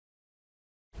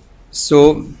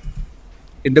So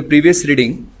in the previous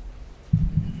reading,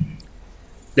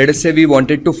 let us say we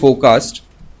wanted to forecast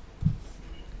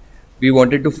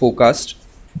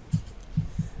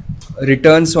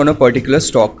returns on a particular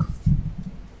stock.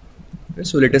 Okay,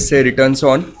 so let us say returns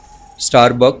on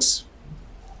Starbucks.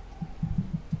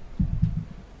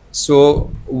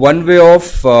 So one way of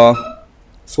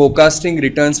forecasting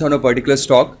returns on a particular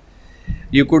stock,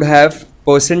 you could have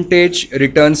percentage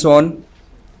returns on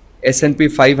S&P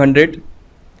 500,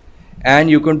 and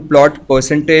you can plot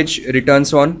percentage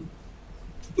returns on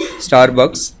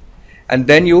Starbucks, and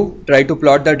then you try to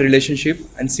plot that relationship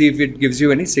and see if it gives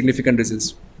you any significant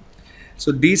results.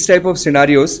 So these type of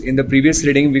scenarios in the previous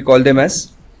reading we call them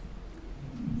as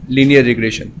linear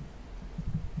regression.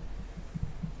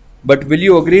 But will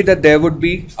you agree that there would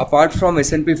be, apart from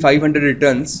S&P 500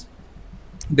 returns,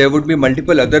 there would be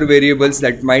multiple other variables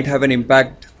that might have an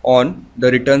impact on the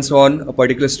returns on a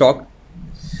particular stock?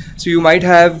 So you might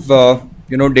have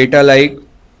data like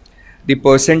the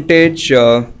percentage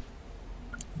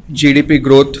GDP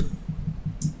growth.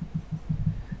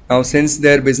 Now since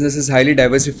their business is highly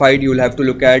diversified, you will have to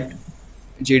look at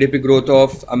GDP growth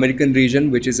of American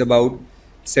region, which is about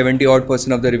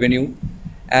 70% of the revenue,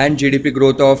 and GDP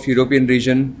growth of European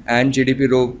region, and GDP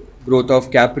growth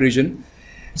of CAP region.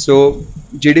 So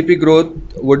GDP growth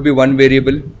would be one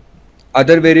variable.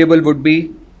 Other variable would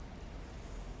be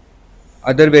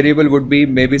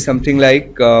maybe something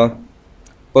like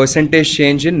percentage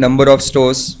change in number of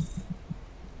stores,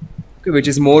 okay, which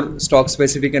is more stock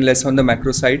specific and less on the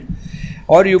macro side.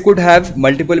 Or you could have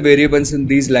multiple variables in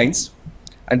these lines,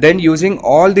 and then using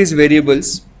all these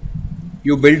variables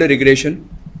you build a regression,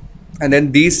 and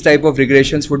then these type of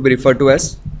regressions would be referred to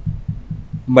as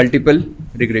multiple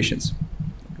regressions.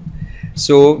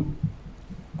 So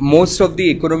most of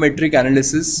the econometric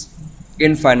analysis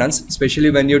in finance,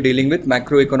 especially when you're dealing with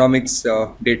macroeconomics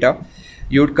data,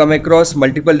 you would come across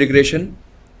multiple regression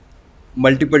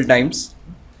multiple times,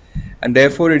 and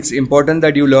therefore it's important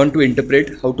that you learn to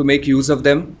interpret, how to make use of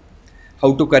them,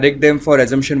 how to correct them for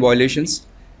assumption violations,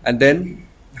 and then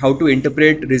how to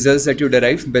interpret results that you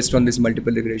derive based on these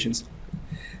multiple regressions.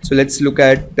 So let's look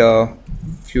at a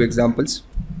few examples.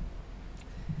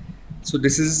 So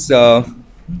this is a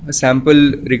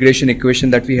sample regression equation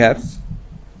that we have.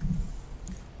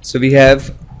 So we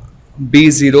have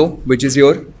B0, which is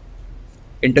your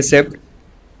intercept,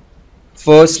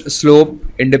 first slope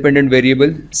independent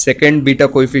variable, second beta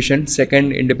coefficient,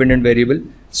 second independent variable,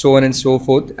 so on and so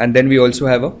forth, and then we also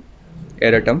have a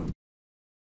error term.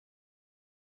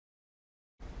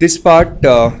 This part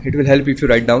it will help if you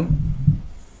write down.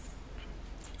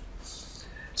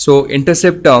 So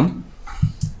intercept term,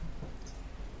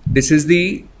 this is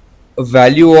the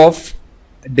value of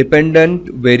dependent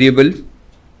variable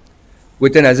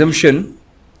with an assumption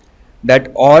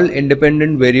that all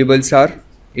independent variables are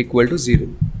equal to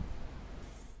 0.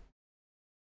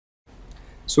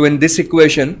 So in this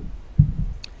equation,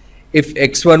 if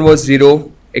x1 was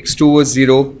 0, x2 was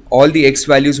 0, all the x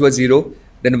values were 0,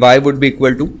 then y would be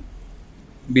equal to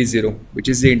b0, which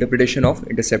is the interpretation of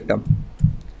intercept term.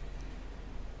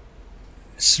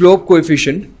 Slope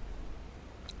coefficient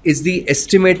is the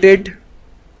estimated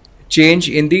change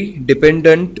in the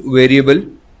dependent variable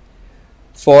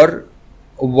for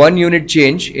 1 unit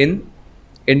change in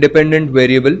independent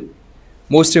variable,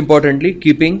 most importantly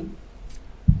keeping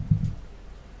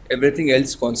everything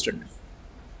else constant.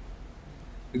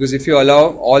 Because if you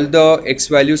allow all the x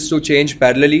values to change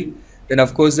parallelly, then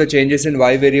of course the changes in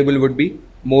y variable would be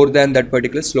more than that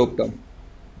particular slope term.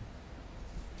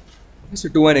 So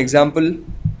to an example,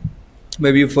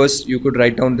 maybe you could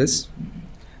write down this,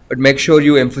 but make sure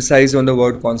you emphasize on the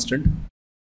word constant.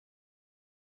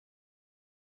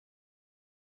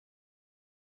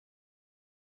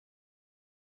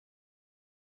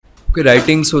 Okay,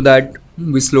 writing so that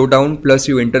we slow down, plus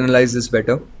you internalize this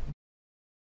better.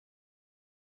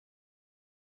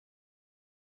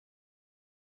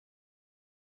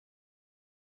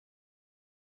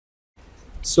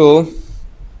 So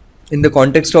in the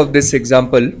context of this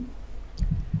example,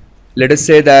 let us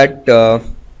say that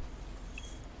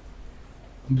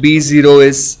B0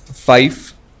 is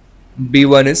 5,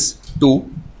 B1 is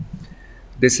 2,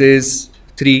 this is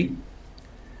 3,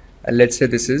 and let's say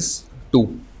this is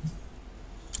 2.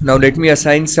 Now let me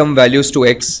assign some values to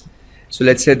x. So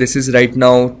let's say this is right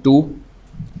now 2,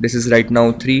 this is right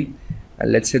now 3,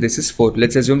 and let's say this is 4.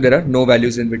 Let's assume there are no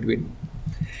values in between.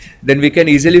 Then we can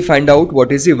easily find out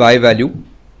what is the y value.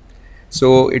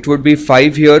 So it would be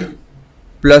 5 here,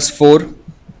 plus 4,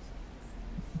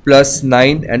 plus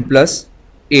 9, and plus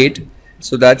 8.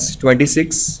 So that's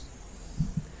 26.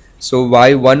 So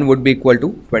y1 would be equal to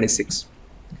 26.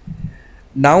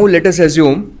 Now let us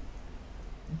assume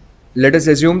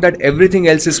that everything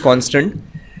else is constant,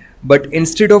 but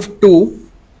instead of 2,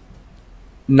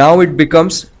 now it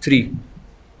becomes 3.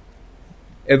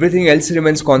 Everything else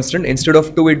remains constant. Instead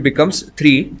of 2, it becomes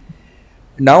 3.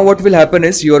 Now what will happen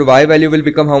is your y value will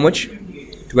become how much?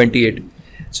 28.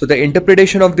 So the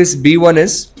interpretation of this B1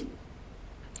 is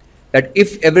that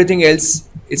if everything else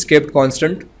is kept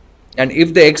constant and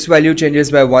if the x value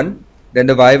changes by 1, then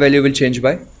the y value will change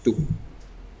by 2.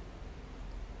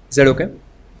 Is that okay?